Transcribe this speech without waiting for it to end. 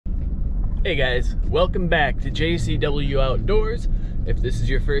Hey guys, welcome back to JCW Outdoors. If this is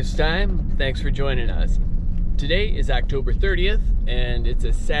your first time, thanks for joining us. Today is October 30th and it's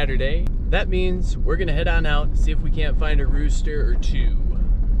a Saturday. That means we're gonna head on out and see if we can't find a rooster or two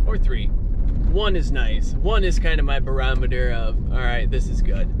or three. One is nice. One is kind of my barometer of, all right, this is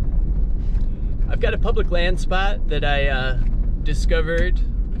good. I've got a public land spot that I discovered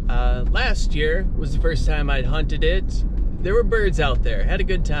last year. Was the first time I'd hunted it. There were birds out there, had a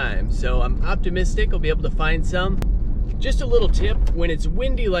good time, so I'm optimistic I'll be able to find some. Just a little tip, when it's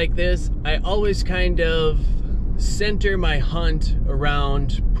windy like this, I always kind of center my hunt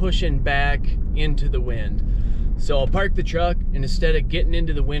around pushing back into the wind. So I'll park the truck, and instead of getting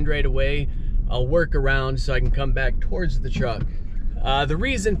into the wind right away, I'll work around so I can come back towards the truck. The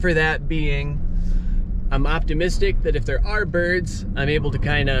reason for that being, I'm optimistic that if there are birds, I'm able to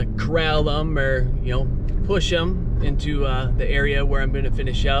kind of corral them or, push them into the area where I'm going to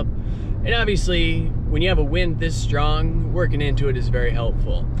finish up. And obviously, when you have a wind this strong, working into it is very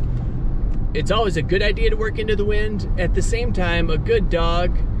helpful. It's always a good idea to work into the wind. At the same time, a good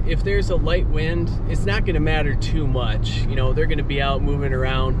dog, if there's a light wind, it's not going to matter too much. They're going to be out moving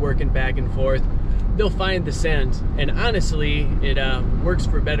around, working back and forth. They'll find the scent, and honestly, it works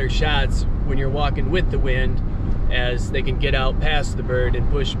for better shots when you're walking with the wind, as they can get out past the bird and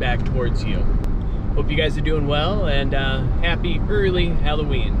push back towards you. Hope you guys are doing well, and happy early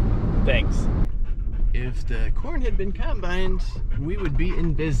Halloween. Thanks. If the corn had been combined, we would be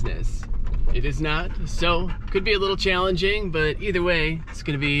in business. It is not, so could be a little challenging, but either way, it's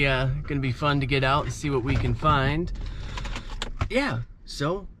gonna be fun to get out and see what we can find. Yeah,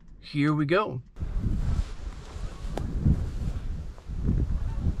 so here we go.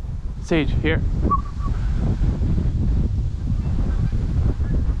 Sage, here.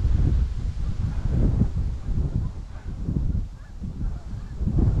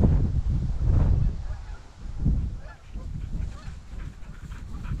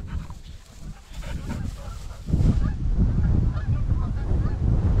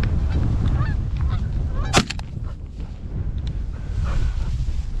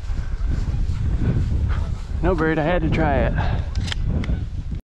 No bird, I had to try it.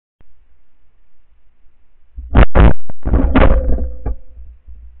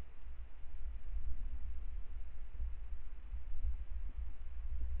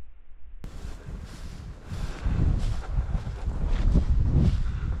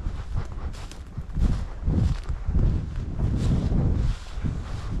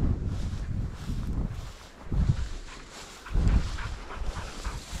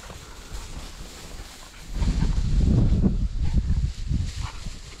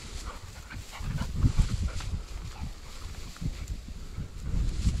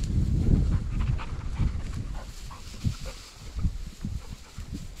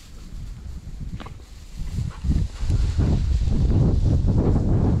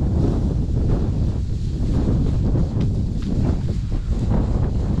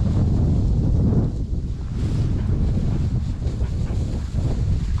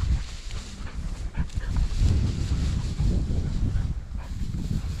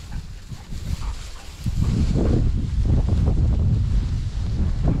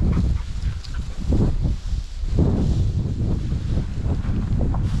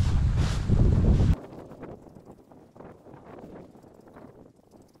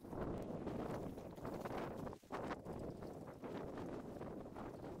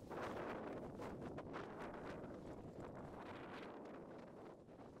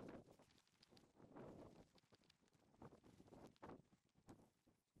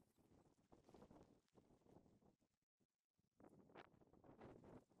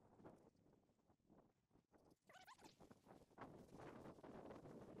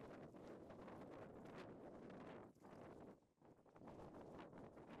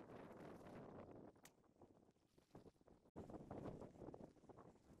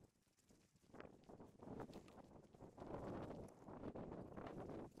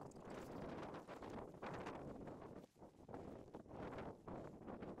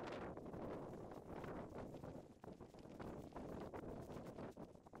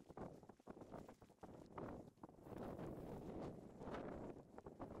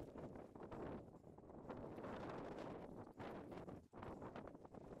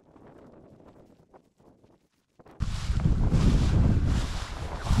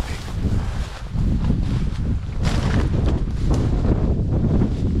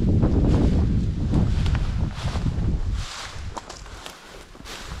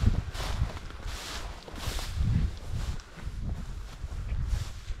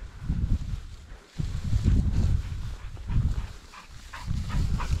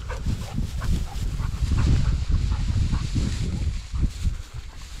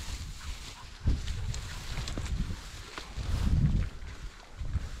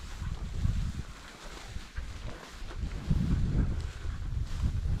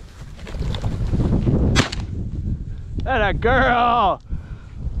 Atta girl.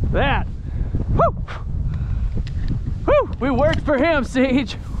 That. Woo. Woo. We worked for him,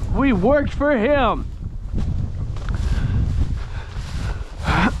 Sage. We worked for him.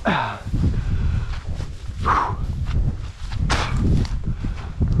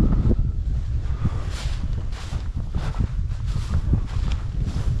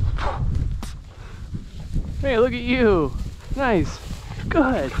 Hey, look at you. Nice.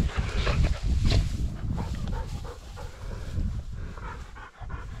 Good.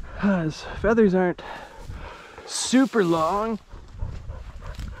 His feathers aren't super long.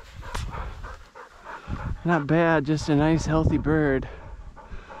 Not bad, just a nice healthy bird.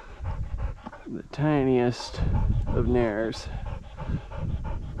 The tiniest of nares.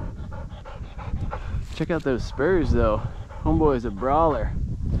 Check out those spurs though. Homeboy is a brawler.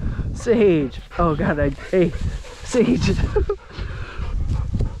 Sage! Oh god, hey, Sage!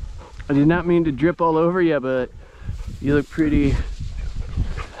 I did not mean to drip all over you, but you look pretty...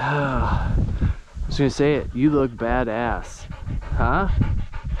 I was gonna say it, you look badass. Huh?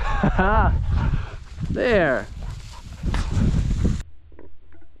 Haha! There!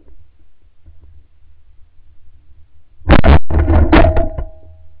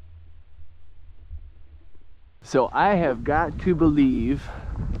 So I have got to believe,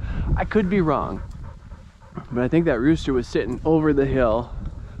 I could be wrong, but I think that rooster was sitting over the hill,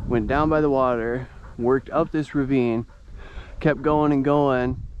 went down by the water, worked up this ravine, kept going and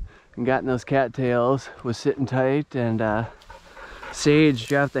going, and got in those cattails, was sitting tight, and Sage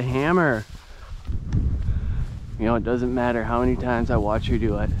dropped the hammer. You know, it doesn't matter how many times I watch her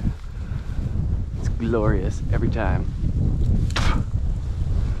do it. It's glorious every time.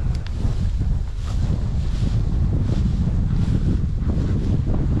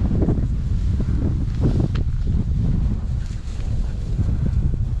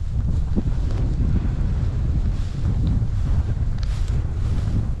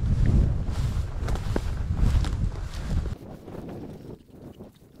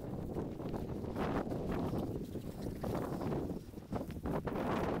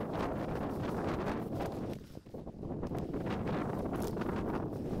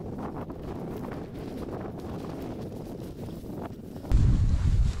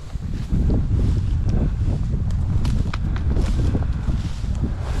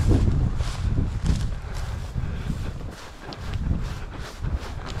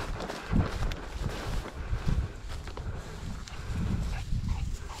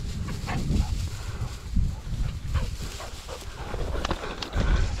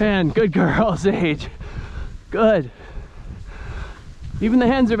 And good girl, Sage. Good. Even the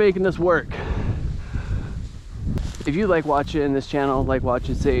hens are making this work. If you like watching this channel, like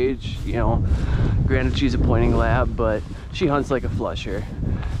watching Sage, you know, granted she's a pointing lab, but she hunts like a flusher.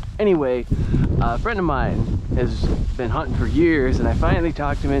 Anyway, a friend of mine has been hunting for years, and I finally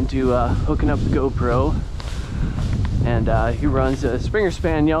talked him into hooking up the GoPro. And he runs a Springer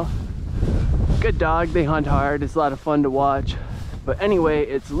Spaniel. Good dog, they hunt hard, it's a lot of fun to watch. But anyway,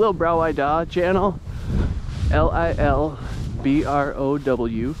 it's Lil Brow Daw channel,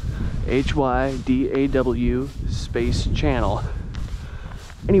 LILBROWHYDAW space channel.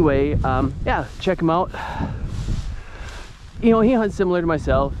 Anyway, yeah, check him out. You know, he hunts similar to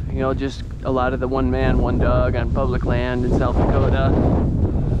myself, you know, just a lot of the one man, one dog on public land in South Dakota.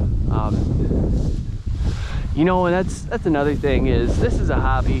 You know, and that's another thing, is this is a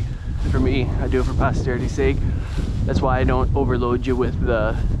hobby for me. I do it for posterity's sake. That's why I don't overload you with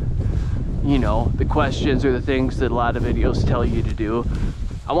the, you know, the questions or the things that a lot of videos tell you to do.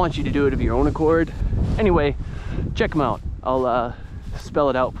 I want you to do it of your own accord. Anyway, check them out. I'll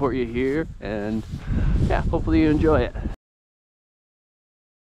spell it out for you here, and yeah, hopefully you enjoy it.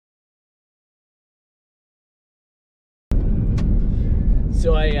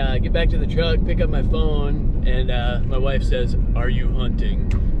 So I get back to the truck, pick up my phone, and my wife says, "Are you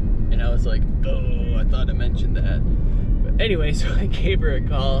hunting?" And I was like, oh, I thought I mentioned that. But anyway, so I gave her a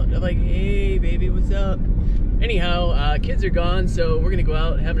call. I'm like, hey, baby, what's up? Anyhow, kids are gone, so we're gonna go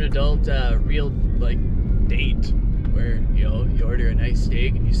out and have an adult real like date where, you know, you order a nice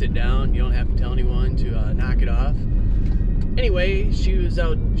steak and you sit down. You don't have to tell anyone to knock it off. Anyway, she was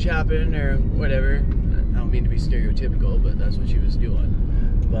out shopping or whatever. I don't mean to be stereotypical, but that's what she was doing.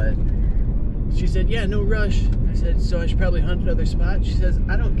 But she said, yeah, no rush. I said, so I should probably hunt another spot? She says,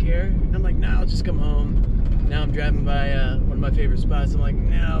 I don't care. And I'm like, no, I'll just come home. Now I'm driving by one of my favorite spots. I'm like,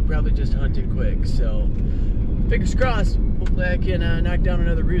 no, I'll probably just hunt it quick. So, fingers crossed. Hopefully I can knock down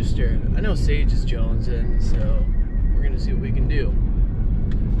another rooster. I know Sage is jonesing, so we're going to see what we can do.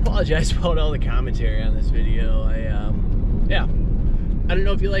 Apologize about all the commentary on this video. Yeah. I don't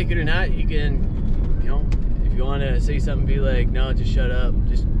know if you like it or not. You can, you know, if If you want to say something, be like, no, just shut up.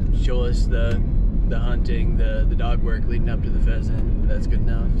 Just show us the hunting, the dog work leading up to the pheasant. That's good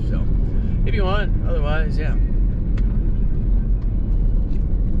enough. So if you want, otherwise, yeah. I'm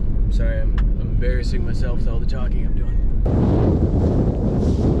sorry, I'm embarrassing myself with all the talking I'm doing.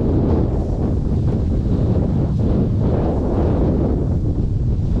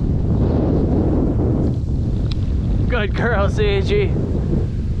 Good girl,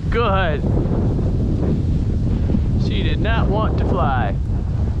 CG. Good. She did not want to fly.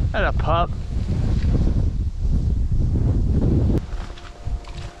 That a pup.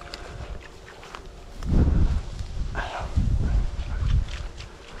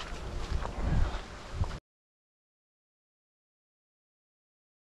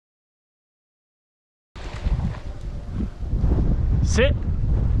 Sit.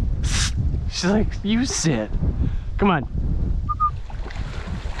 She's like, you sit. Come on.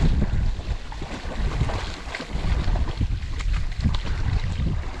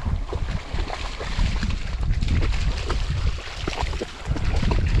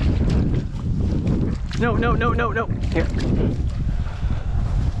 No, no, no, no, no. Here.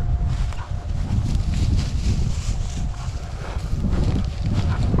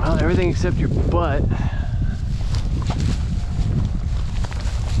 Well, everything except your butt.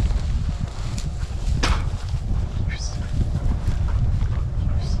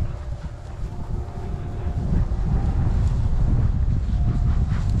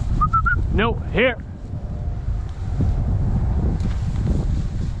 No, here.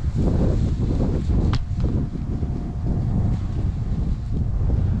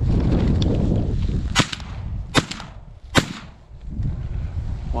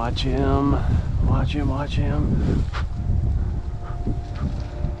 Watch him, watch him, watch him.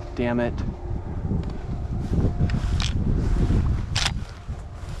 Damn it.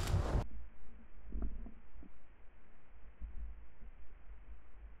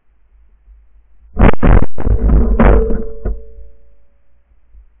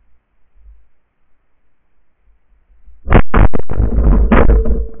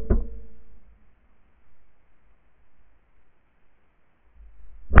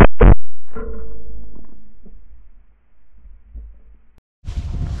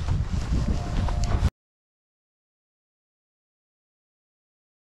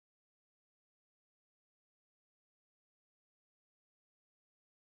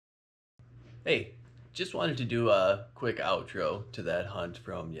 Hey, just wanted to do a quick outro to that hunt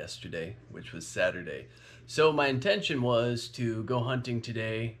from yesterday, which was Saturday. So my intention was to go hunting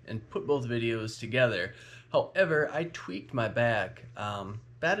today and put both videos together. However, I tweaked my back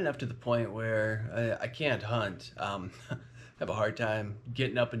bad enough to the point where I can't hunt. Have a hard time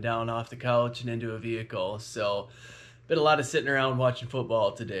getting up and down off the couch and into a vehicle. So been a lot of sitting around watching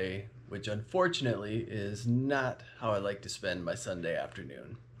football today, which unfortunately is not how I like to spend my Sunday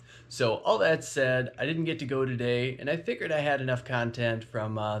afternoon. So all that said, I didn't get to go today, and I figured I had enough content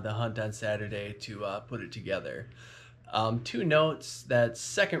from the hunt on Saturday to put it together. Two notes: that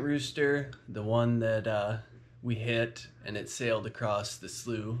second rooster, the one that we hit and it sailed across the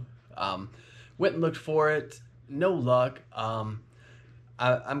slough, went and looked for it, no luck.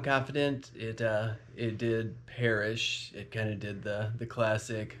 I'm confident it did perish. It kind of did the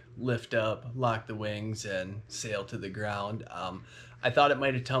classic lift up, lock the wings, and sail to the ground. I thought it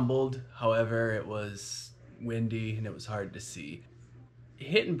might have tumbled, however, it was windy and it was hard to see.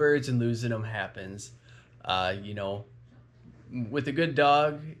 Hitting birds and losing them happens. You know, with a good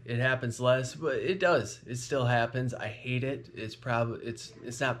dog, it happens less, but it does. It still happens. I hate it. It's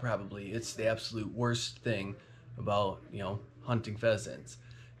the absolute worst thing about, you know, hunting pheasants.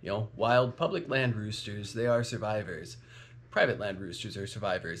 You know, wild public land roosters, they are survivors. Private land roosters are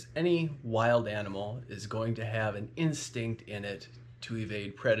survivors. Any wild animal is going to have an instinct in it to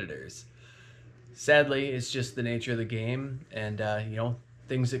evade predators. Sadly, it's just the nature of the game, and you know,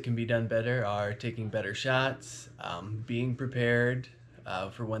 things that can be done better are taking better shots, being prepared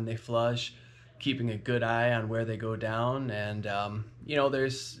for when they flush, keeping a good eye on where they go down, and you know,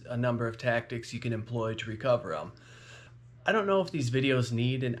 there's a number of tactics you can employ to recover them. I don't know if these videos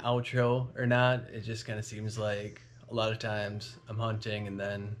need an outro or not. It just kind of seems like a lot of times I'm hunting and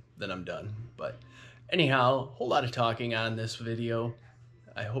then I'm done. But anyhow, a whole lot of talking on this video.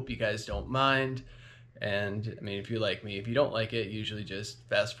 I hope you guys don't mind. And I mean, if you're like me, if you don't like it, usually just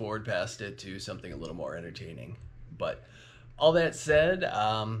fast forward past it to something a little more entertaining. But all that said,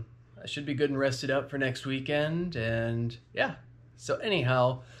 I should be good and rested up for next weekend. And yeah, so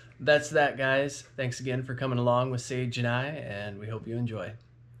anyhow, that's that, guys. Thanks again for coming along with Sage and I, and we hope you enjoy.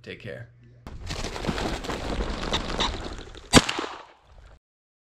 Take care.